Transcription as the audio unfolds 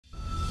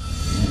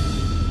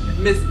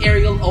Miss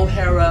Ariel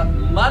O'Hara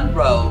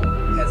Monroe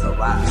has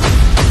arrived.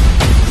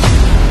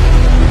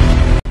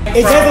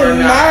 It doesn't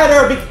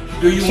matter.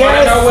 Do you want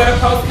to know where the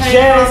post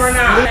came from or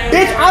not?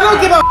 Bitch, I don't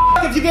give a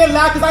if you get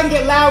loud because I can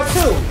get loud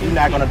too. You're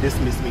not gonna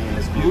dismiss me in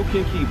this view. You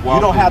can keep walking.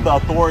 You don't have the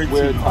authority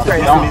to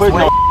don't put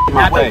no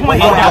my way.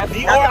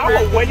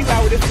 Where you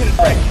got with this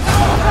penetration?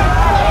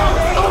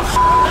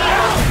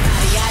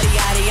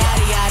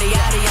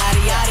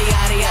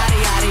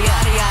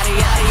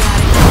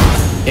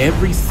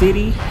 Every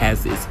city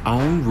has its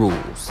own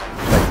rules,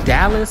 but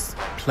Dallas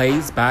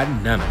plays by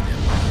none of them.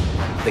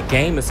 The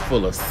game is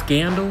full of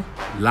scandal,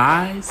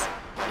 lies,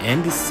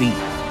 and deceit.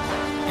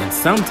 And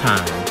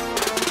sometimes,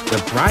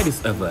 the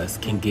brightest of us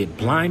can get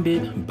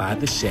blinded by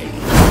the shade.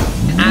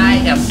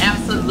 I am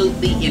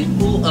absolutely in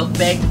full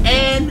effect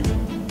and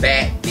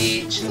bad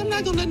bitch. I'm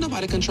not gonna let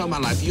nobody control my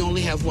life. You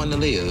only have one to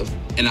live.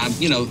 And I'm,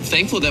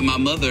 thankful that my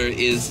mother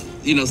is,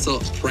 so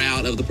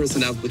proud of the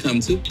person I've become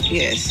too.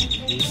 Yes,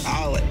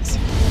 always.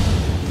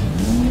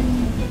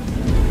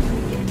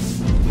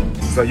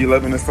 So you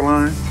living this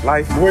salon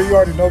life? Well, you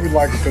already know we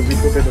like it because we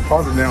put the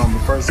deposit down the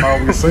first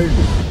time we seen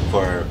it.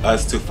 For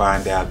us to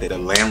find out that the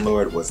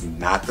landlord was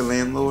not the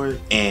landlord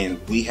and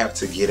we have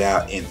to get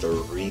out in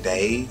 3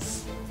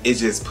 days, it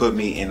just put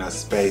me in a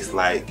space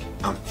like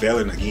I'm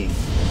failing again.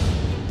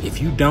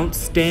 If you don't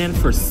stand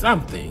for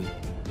something,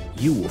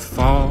 you will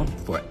fall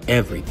for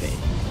everything.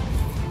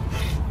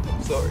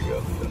 Sorry,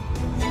 Elliot.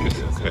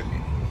 Okay.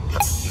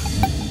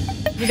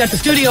 You got the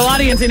studio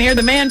audience in here,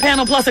 the man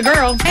panel plus a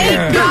girl.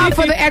 Thank God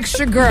for the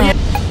extra girl.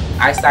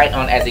 I signed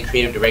on as a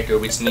creative director,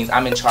 which means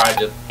I'm in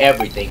charge of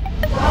everything.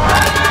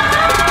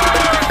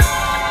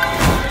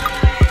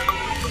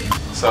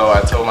 So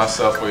I told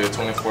myself for your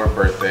 24th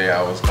birthday,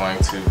 I was going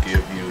to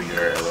give you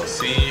your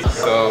LLC.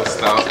 So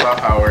Styles by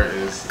Howard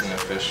is an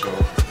official.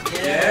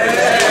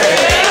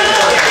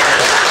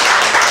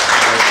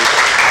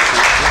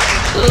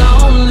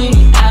 Lonely,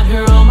 out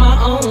here on my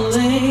own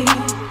lane.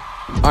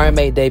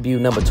 R&B debut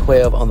number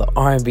 12 on the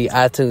R&B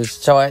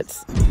iTunes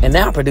charts. And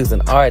now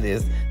producing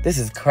artists. This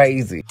is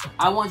crazy.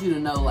 I want you to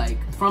know,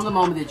 from the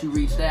moment that you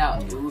reached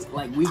out, it was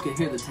like we could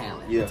hear the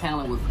talent. Yeah. The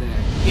talent was there.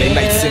 Late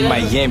nights in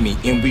Miami,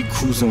 and we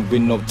cruising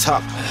with no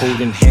top.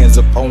 Holding hands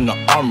up on the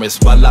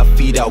armrest while I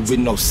feed out with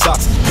no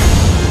socks.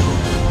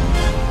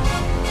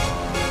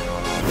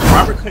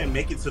 Robert couldn't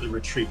make it to the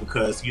retreat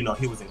because, he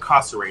was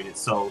incarcerated.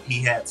 So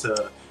he had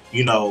to,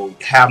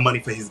 have money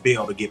for his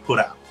bail to get put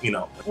out,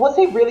 Was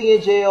he really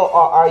in jail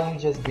or are you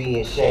just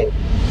being shady?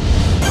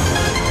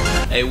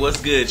 Hey, what's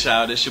good,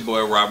 child? It's your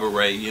boy Robert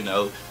Ray,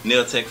 Nail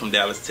Tech from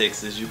Dallas,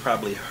 Texas. You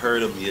probably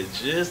heard of me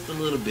just a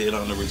little bit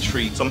on the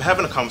retreat. So I'm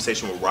having a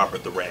conversation with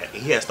Robert the Rat,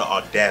 and he has the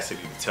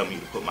audacity to tell me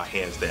to put my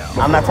hands down.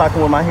 I'm not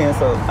talking with my hands,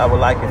 so I would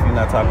like if you're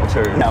not talking with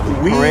yours.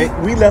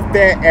 We left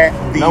that at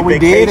the No, we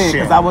vacation. didn't,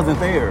 because I wasn't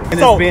there. And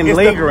So it's been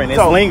lingering, it's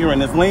lingering.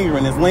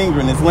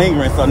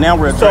 So now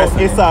we're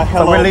addressing it's a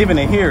hello. So we're leaving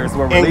it here is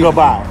where we're and leaving.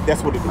 goodbye.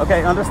 That's what it is.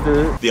 Okay,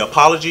 understood. The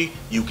apology,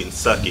 you can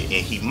suck it,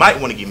 and he might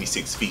want to give me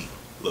 6 feet,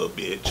 little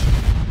bitch.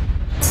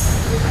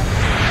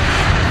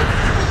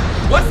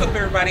 What's up,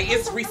 everybody?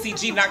 It's Ressie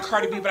G, not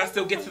Cardi B, but I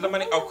still get to the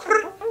money. Oh,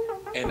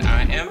 and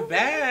I am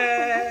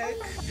back.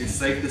 It's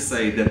safe to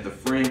say that the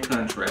friend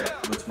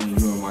contract between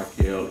you and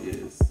Markel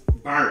is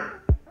burnt.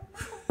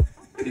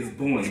 It's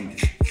boing.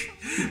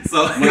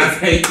 So when I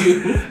say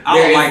you, I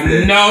don't like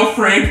this. No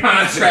friend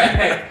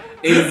contract.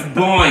 It's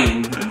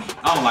boing.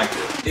 I don't like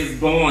it. It's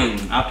boing.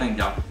 I think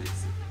y'all can fix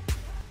it.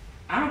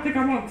 I don't think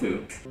I want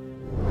to.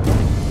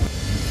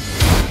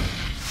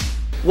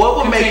 What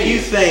would make you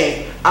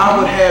think I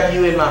would have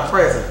you in my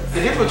presence? The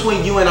difference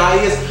between you and I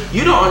is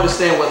you don't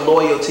understand what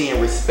loyalty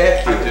and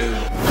respect is.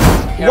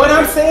 I do. What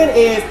I'm saying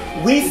is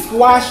we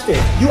squashed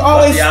it. You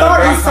always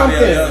starting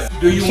something.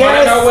 Do you want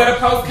to know where the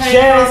post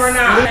came from or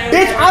not?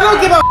 Bitch, I don't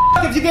give a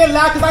if you get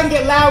loud because I can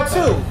get loud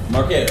too.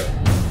 Markel.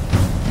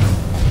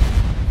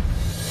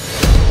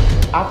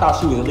 I thought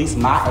she was at least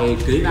my age,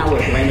 because you know I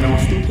was blaming on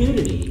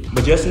stupidity.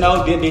 But just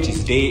know this bitch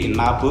is dead in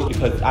my book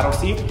because I don't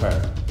see it for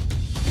her.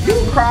 You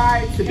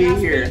cried to be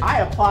here. I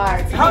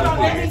applied to Hold on,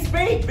 let me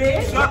speak,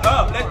 bitch. Shut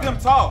up, let them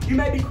talk. You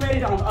may be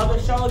credited on other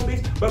shows,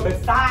 bitch, but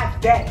besides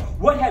that,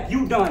 what have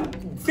you done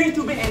since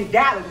you've been in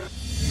Dallas?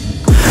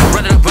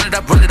 Run it up, run it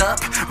up, run it up.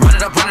 Run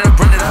it up, run it up,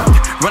 run it up.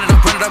 Run it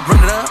up, run it up,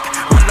 run it up.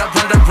 Run it up,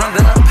 run it up, run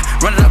it up.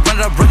 Run it up, run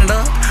it up, run it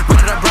up.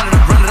 Run it up, run it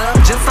up, run it up.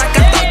 Just like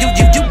I thought you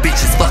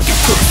bitches fucking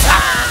pussy.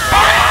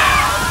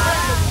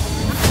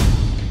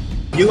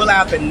 You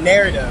allowed the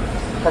narrative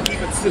for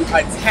people to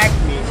attack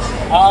me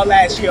all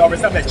last year over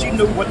something that you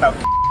knew what the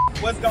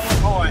was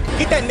going on.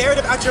 Get that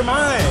narrative out your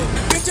mind.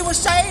 Bitch, it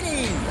was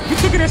shady. You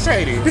took it as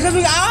shady. Because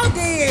we all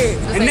did.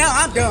 And now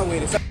I'm done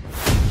with it. So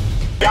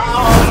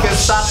y'all can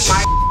suck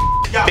my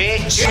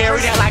bitch. Carry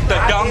that like the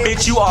dumb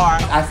bitch you are.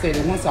 I said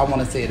it once, I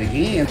want to say it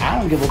again. I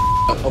don't give a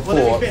for.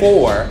 Let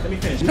me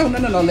finish. No,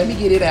 let me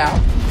get it out.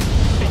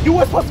 You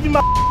were supposed to be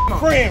my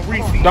friend,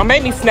 Reese. Don't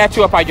make me snatch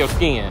you up out your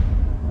skin.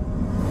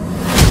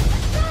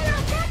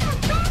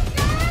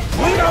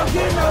 We don't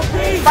get no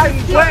Like,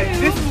 what?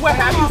 This is what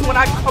happens when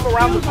I come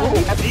around the room.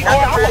 Dior,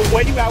 I'm gonna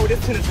wear you out with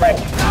this tennis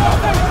racket.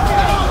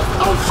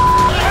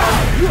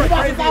 You are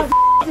crazy.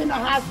 In the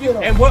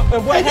hospital. And what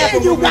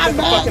happened when you we got was at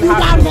the mad, fucking you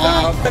got hospital?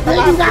 mad, then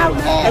you got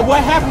mad. And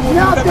what happened when we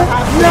was at the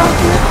hospital?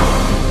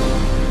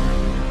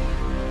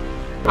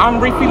 I'm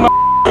Ressie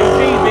G,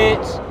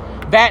 bitch.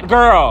 That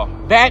girl.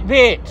 That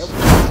bitch.